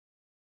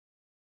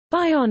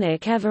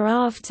Bionic Ever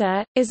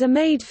After is a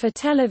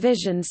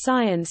made-for-television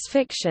science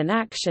fiction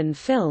action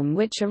film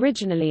which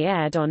originally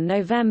aired on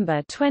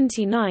November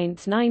 29,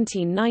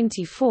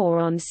 1994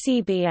 on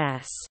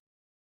CBS.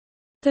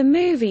 The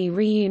movie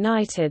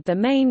reunited the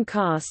main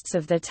casts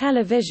of the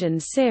television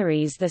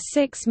series The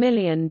 $6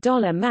 Million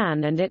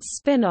Man and its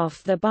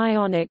spin-off The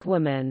Bionic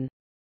Woman.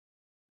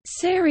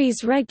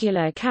 Series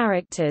regular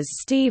characters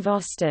Steve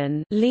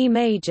Austin, Lee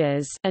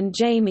Majors, and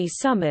Jamie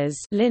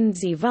Summers,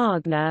 Lindsay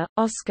Wagner,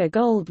 Oscar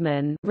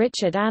Goldman,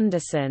 Richard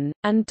Anderson,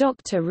 and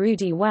Dr.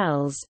 Rudy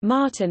Wells,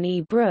 Martin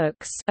E.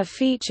 Brooks, are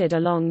featured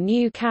along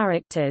new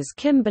characters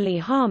Kimberly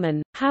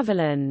Harmon,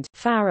 Haviland,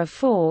 Farrah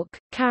Fawke,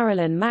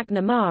 Carolyn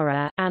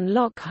McNamara, Anne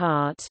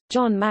Lockhart,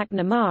 John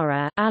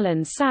McNamara,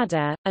 Alan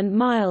Sadler, and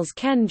Miles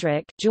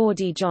Kendrick,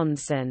 Geordie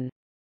Johnson.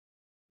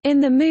 In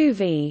the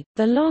movie,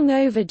 the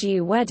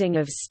long-overdue wedding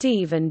of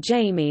Steve and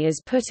Jamie is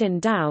put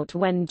in doubt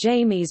when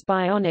Jamie's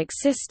bionic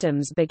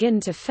systems begin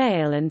to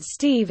fail and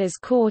Steve is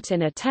caught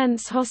in a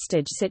tense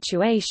hostage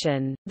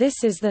situation.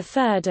 This is the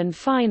third and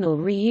final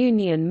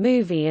reunion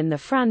movie in the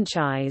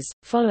franchise,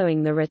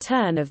 following the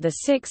return of The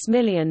 $6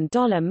 Million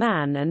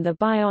Man and The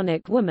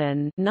Bionic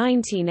Woman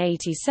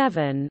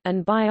 (1987)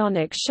 and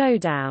Bionic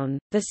Showdown: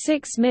 The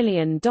 $6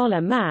 Million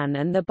Man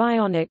and The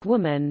Bionic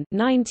Woman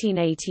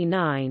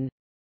 (1989).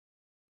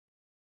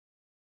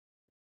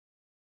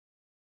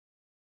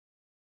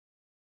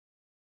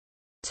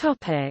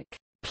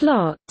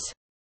 Plot.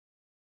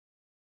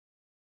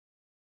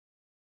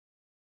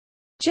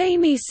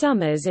 Jamie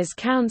Summers is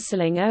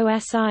counseling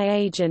OSI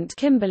agent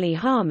Kimberly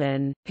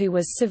Harmon, who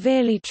was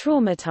severely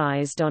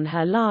traumatized on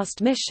her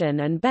last mission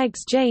and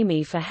begs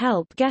Jamie for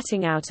help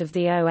getting out of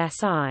the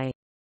OSI.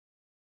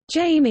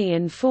 Jamie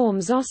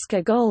informs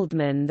Oscar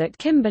Goldman that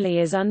Kimberly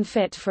is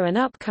unfit for an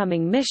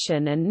upcoming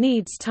mission and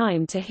needs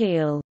time to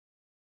heal.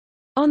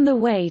 On the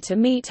way to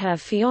meet her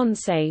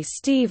fiancé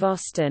Steve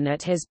Austin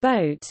at his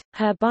boat,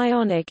 her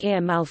bionic ear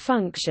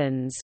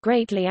malfunctions,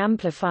 greatly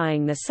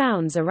amplifying the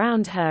sounds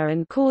around her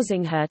and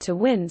causing her to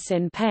wince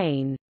in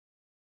pain.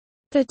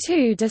 The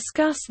two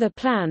discuss the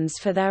plans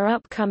for their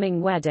upcoming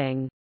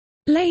wedding.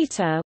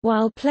 Later,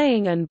 while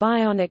playing an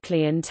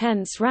bionically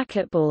intense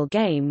racquetball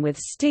game with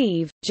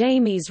Steve,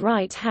 Jamie's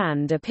right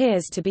hand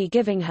appears to be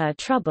giving her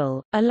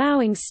trouble,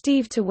 allowing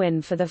Steve to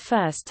win for the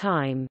first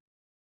time.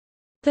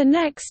 The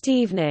next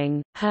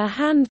evening, her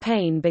hand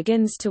pain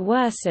begins to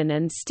worsen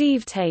and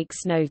Steve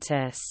takes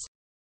notice.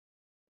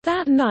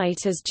 That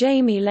night, as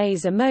Jamie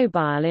lays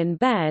immobile in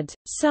bed,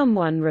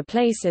 someone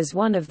replaces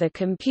one of the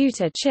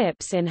computer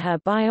chips in her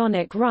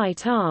bionic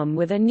right arm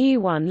with a new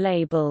one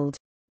labeled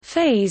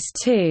Phase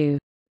 2.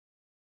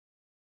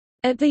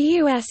 At the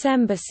U.S.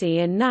 Embassy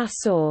in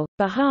Nassau,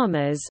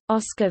 Bahamas,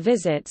 Oscar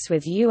visits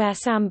with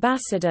U.S.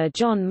 Ambassador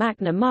John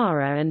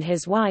McNamara and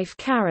his wife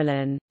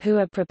Carolyn, who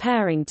are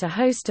preparing to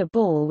host a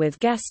ball with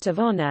guest of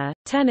honor,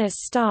 tennis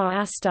star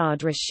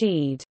Astad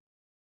Rashid.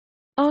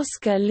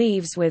 Oscar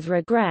leaves with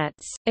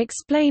regrets,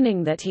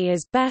 explaining that he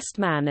is best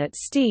man at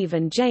Steve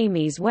and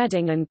Jamie's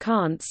wedding and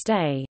can't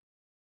stay.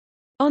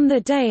 On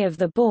the day of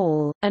the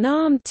ball, an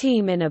armed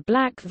team in a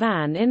black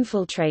van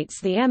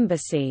infiltrates the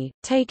embassy,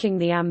 taking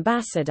the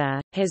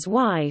ambassador, his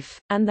wife,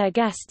 and their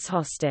guests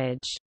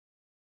hostage.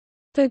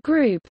 The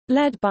group,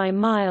 led by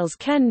Miles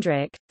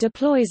Kendrick,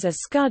 deploys a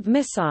Scud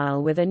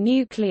missile with a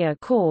nuclear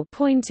core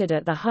pointed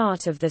at the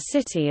heart of the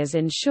city as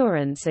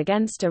insurance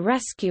against a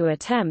rescue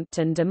attempt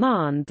and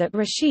demand that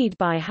Rashid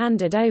be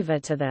handed over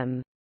to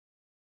them.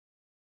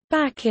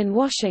 Back in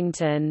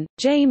Washington,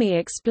 Jamie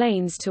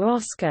explains to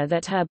Oscar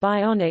that her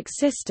bionic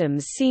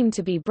systems seem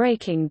to be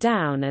breaking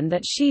down and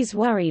that she's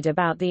worried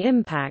about the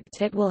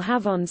impact it will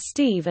have on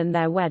Steve and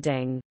their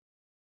wedding.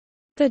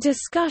 The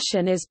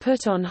discussion is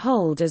put on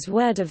hold as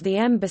word of the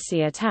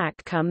embassy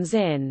attack comes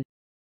in.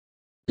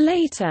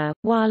 Later,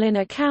 while in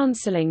a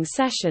counseling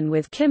session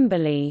with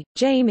Kimberly,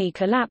 Jamie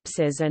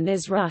collapses and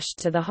is rushed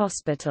to the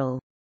hospital.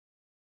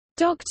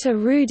 Dr.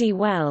 Rudy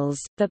Wells,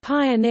 the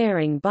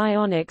pioneering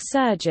bionic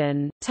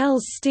surgeon,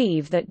 tells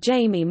Steve that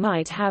Jamie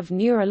might have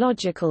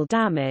neurological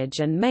damage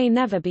and may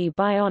never be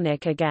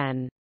bionic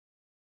again.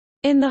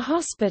 In the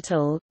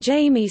hospital,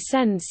 Jamie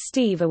sends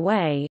Steve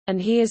away,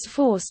 and he is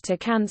forced to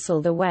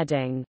cancel the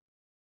wedding.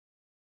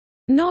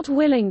 Not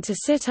willing to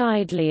sit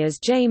idly as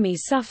Jamie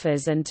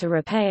suffers and to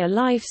repay a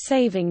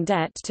life-saving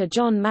debt to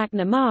John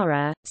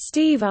McNamara,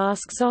 Steve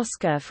asks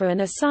Oscar for an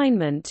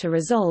assignment to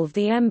resolve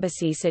the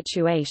embassy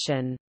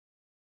situation.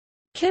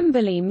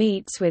 Kimberly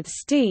meets with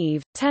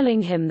Steve,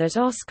 telling him that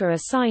Oscar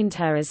assigned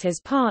her as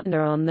his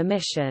partner on the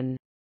mission.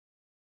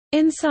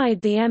 Inside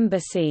the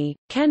embassy,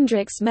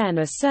 Kendrick's men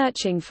are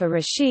searching for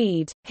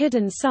Rashid,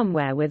 hidden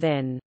somewhere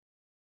within.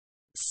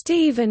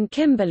 Steve and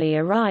Kimberly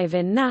arrive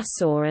in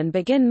Nassau and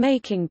begin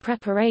making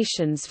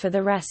preparations for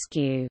the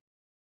rescue.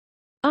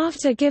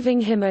 After giving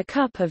him a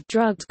cup of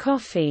drugged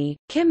coffee,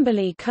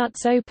 Kimberly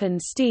cuts open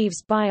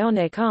Steve's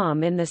bionic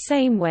arm in the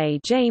same way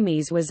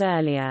Jamie's was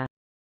earlier.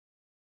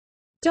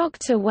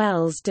 Dr.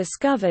 Wells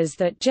discovers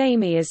that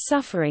Jamie is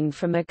suffering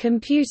from a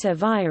computer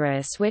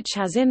virus which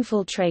has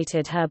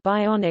infiltrated her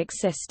bionic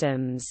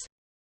systems.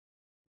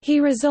 He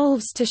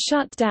resolves to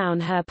shut down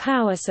her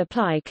power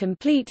supply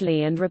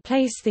completely and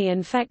replace the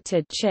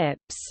infected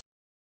chips.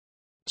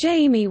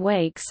 Jamie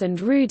wakes and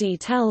Rudy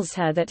tells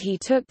her that he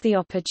took the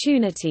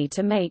opportunity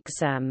to make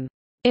some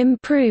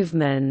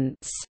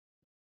improvements.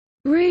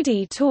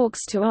 Rudy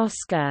talks to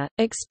Oscar,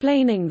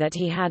 explaining that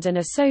he had an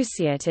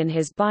associate in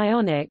his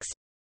bionics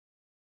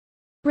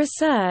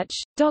research,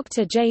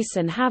 Dr.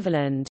 Jason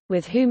Haviland,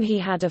 with whom he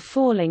had a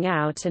falling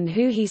out and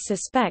who he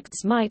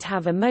suspects might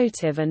have a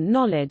motive and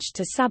knowledge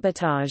to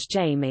sabotage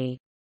Jamie.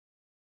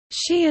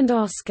 She and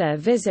Oscar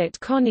visit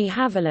Connie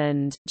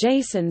Haviland,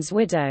 Jason's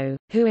widow,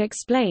 who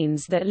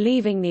explains that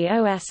leaving the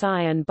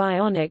OSI and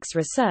bionics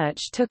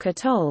research took a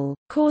toll,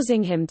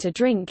 causing him to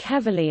drink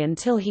heavily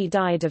until he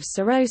died of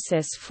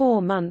cirrhosis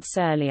 4 months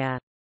earlier.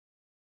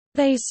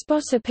 They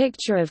spot a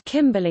picture of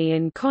Kimberly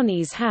in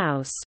Connie's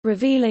house,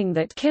 revealing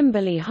that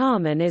Kimberly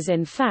Harmon is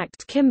in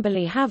fact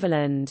Kimberly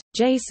Haviland,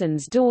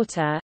 Jason's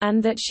daughter,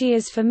 and that she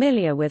is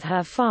familiar with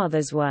her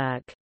father's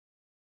work.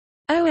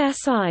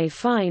 OSI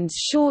finds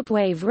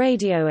shortwave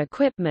radio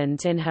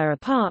equipment in her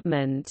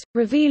apartment,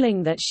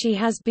 revealing that she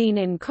has been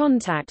in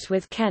contact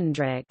with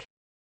Kendrick.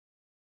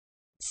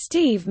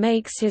 Steve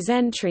makes his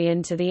entry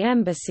into the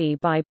embassy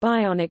by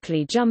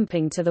bionically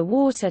jumping to the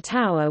water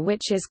tower,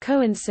 which is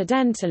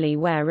coincidentally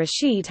where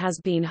Rashid has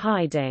been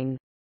hiding.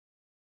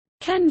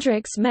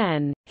 Kendrick's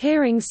men,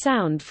 hearing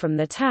sound from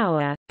the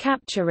tower,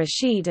 capture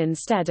Rashid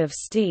instead of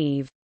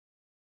Steve.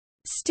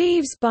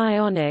 Steve's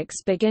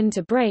bionics begin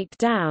to break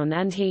down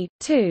and he,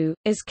 too,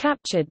 is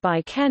captured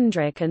by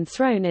Kendrick and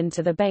thrown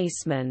into the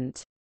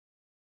basement.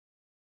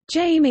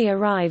 Jamie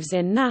arrives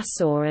in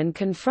Nassau and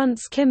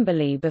confronts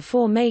Kimberly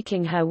before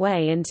making her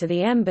way into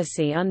the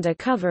embassy under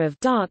cover of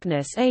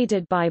darkness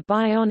aided by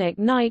bionic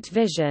night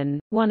vision,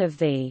 one of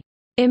the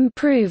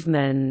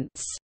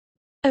improvements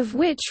of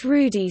which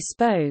Rudy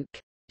spoke.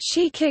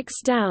 She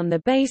kicks down the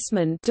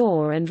basement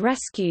door and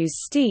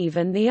rescues Steve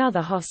and the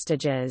other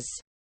hostages.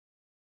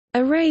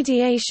 A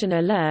radiation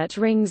alert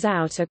rings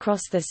out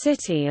across the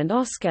city and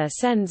Oscar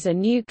sends a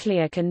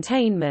nuclear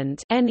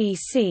containment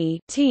 (NEC)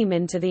 team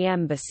into the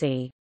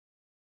embassy.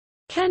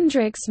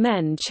 Kendrick's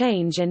men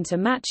change into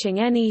matching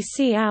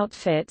NEC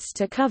outfits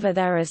to cover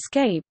their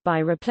escape by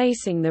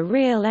replacing the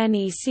real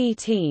NEC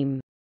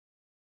team.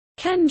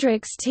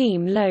 Kendrick's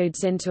team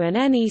loads into an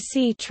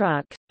NEC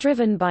truck,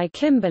 driven by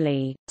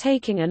Kimberly,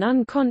 taking an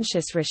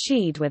unconscious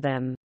Rashid with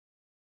them.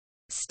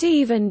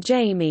 Steve and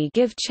Jamie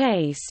give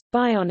chase,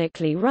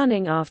 bionically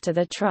running after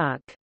the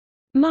truck.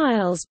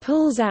 Miles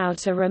pulls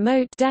out a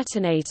remote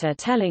detonator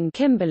telling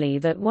Kimberly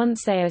that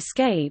once they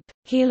escape,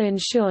 he'll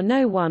ensure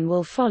no one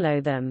will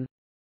follow them.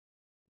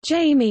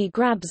 Jamie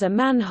grabs a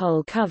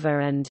manhole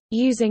cover and,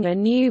 using a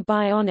new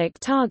bionic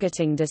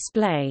targeting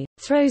display,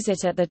 throws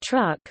it at the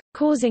truck,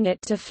 causing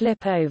it to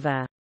flip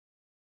over.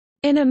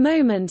 In a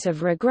moment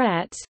of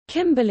regret,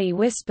 Kimberly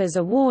whispers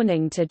a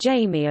warning to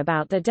Jamie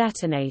about the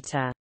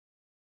detonator.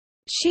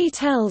 She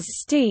tells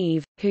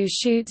Steve, who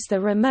shoots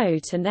the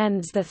remote and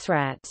ends the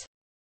threat.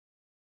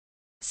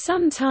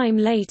 Some time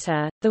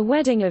later, the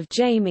wedding of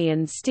Jamie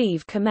and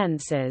Steve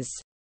commences.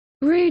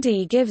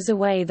 Rudy gives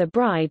away the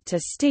bride to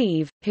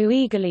Steve, who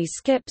eagerly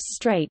skips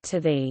straight to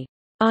the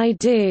 "I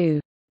do."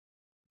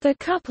 The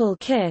couple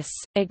kiss,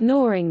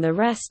 ignoring the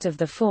rest of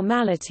the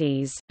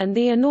formalities, and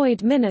the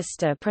annoyed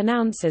minister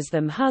pronounces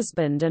them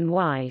husband and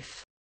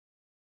wife.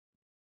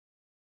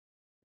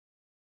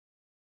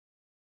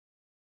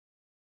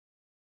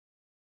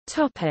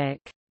 Topic: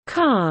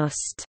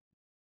 Cast.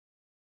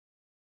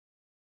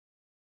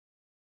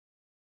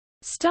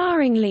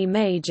 Starring Lee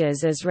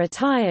Majors as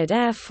retired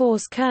Air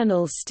Force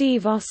Colonel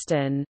Steve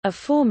Austin, a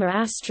former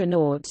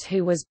astronaut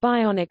who was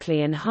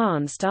bionically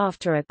enhanced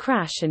after a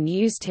crash and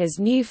used his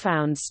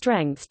newfound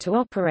strength to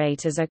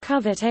operate as a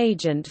covert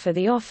agent for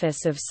the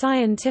Office of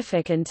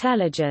Scientific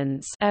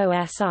Intelligence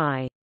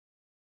 (OSI).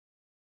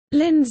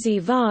 Lindsay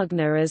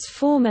Wagner as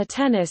former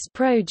tennis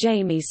pro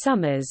Jamie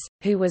Summers,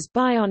 who was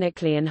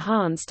bionically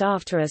enhanced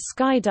after a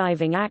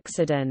skydiving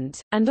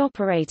accident, and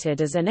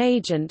operated as an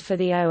agent for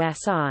the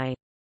OSI.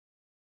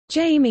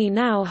 Jamie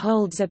now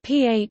holds a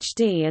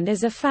Ph.D. and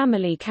is a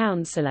family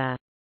counselor.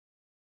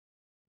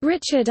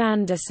 Richard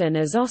Anderson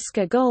as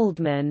Oscar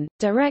Goldman,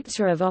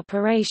 Director of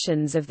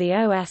Operations of the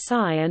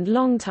OSI and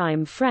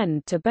longtime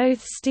friend to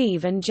both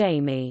Steve and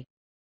Jamie.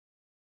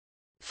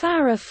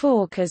 Farrah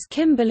Fawcett as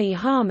Kimberly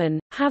Harmon,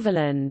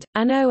 Haviland,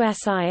 an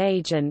OSI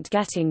agent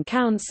getting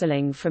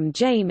counseling from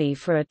Jamie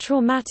for a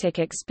traumatic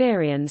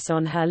experience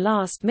on her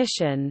last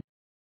mission.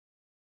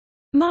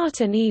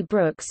 Martin E.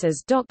 Brooks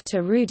as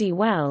Dr. Rudy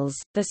Wells,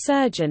 the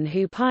surgeon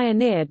who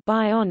pioneered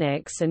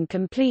bionics and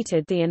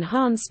completed the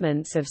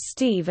enhancements of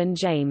Steve and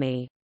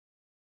Jamie.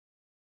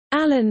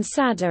 Alan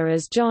Sadder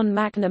as John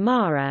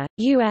McNamara,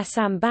 U.S.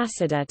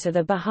 Ambassador to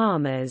the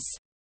Bahamas.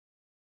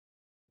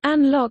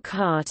 Anne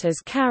Lockhart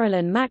as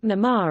Carolyn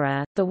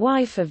McNamara, the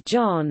wife of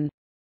John.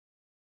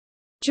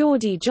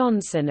 Geordie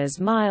Johnson as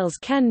Miles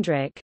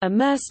Kendrick, a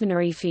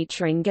mercenary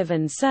featuring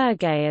Given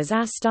Sergey as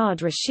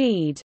Astad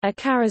Rashid, a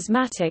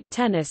charismatic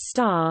tennis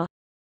star.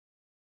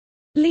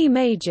 Lee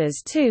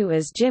Majors II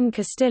as Jim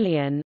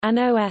Castilian, an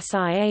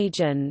OSI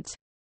agent.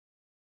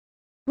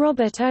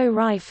 Robert O.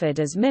 Ryford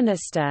as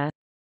Minister.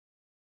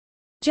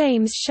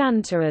 James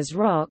Shanter as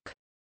Rock.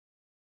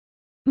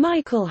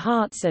 Michael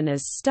Hartson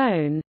as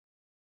Stone.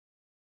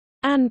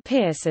 Anne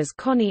Pierce as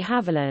Connie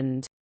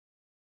Haviland.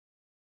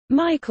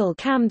 Michael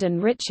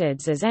Camden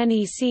Richards as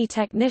NEC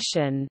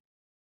Technician.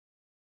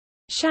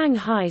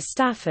 Shanghai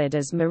Stafford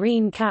as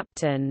Marine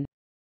Captain.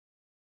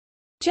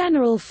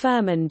 General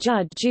Furman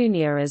Judd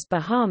Jr. as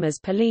Bahamas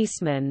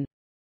Policeman.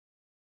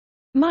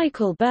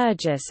 Michael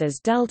Burgess as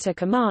Delta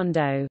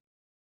Commando.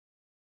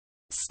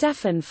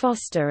 Stephen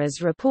Foster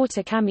as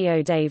reporter.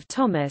 Cameo. Dave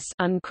Thomas,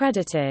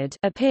 uncredited,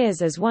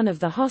 appears as one of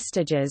the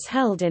hostages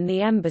held in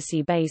the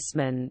embassy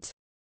basement.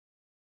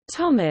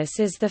 Thomas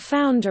is the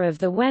founder of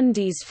the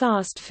Wendy's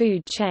fast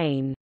food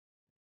chain.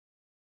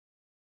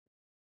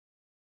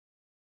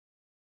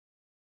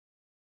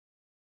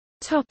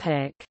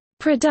 Topic: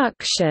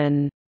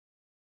 Production.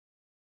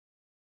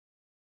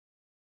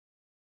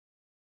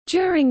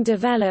 During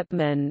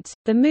development,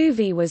 the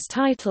movie was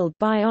titled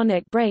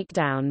Bionic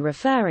Breakdown,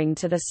 referring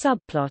to the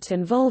subplot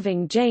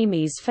involving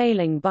Jamie's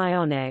failing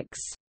bionics.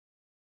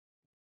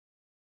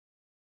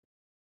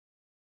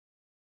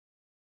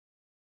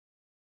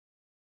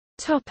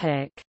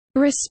 Topic: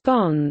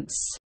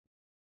 Response.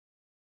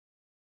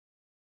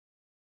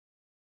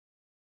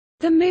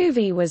 The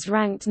movie was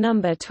ranked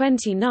number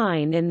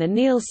 29 in the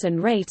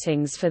Nielsen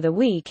ratings for the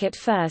week it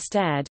first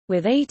aired,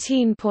 with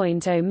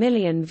 18.0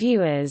 million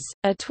viewers,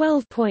 a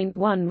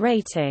 12.1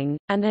 rating,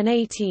 and an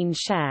 18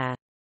 share.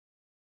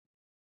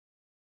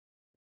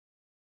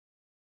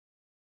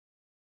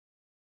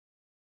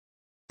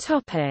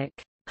 Topic: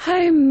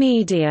 Home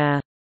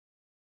media.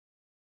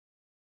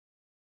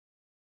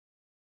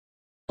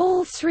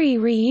 All three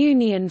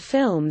reunion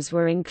films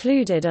were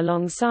included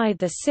alongside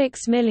The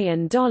 $6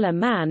 Million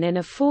Man in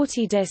a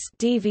 40-disc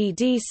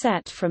DVD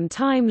set from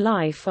Time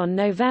Life on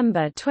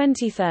November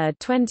 23,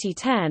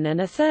 2010 and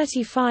a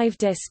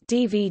 35-disc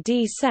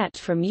DVD set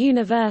from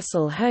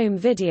Universal Home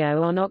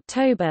Video on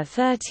October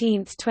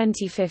 13,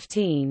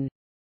 2015.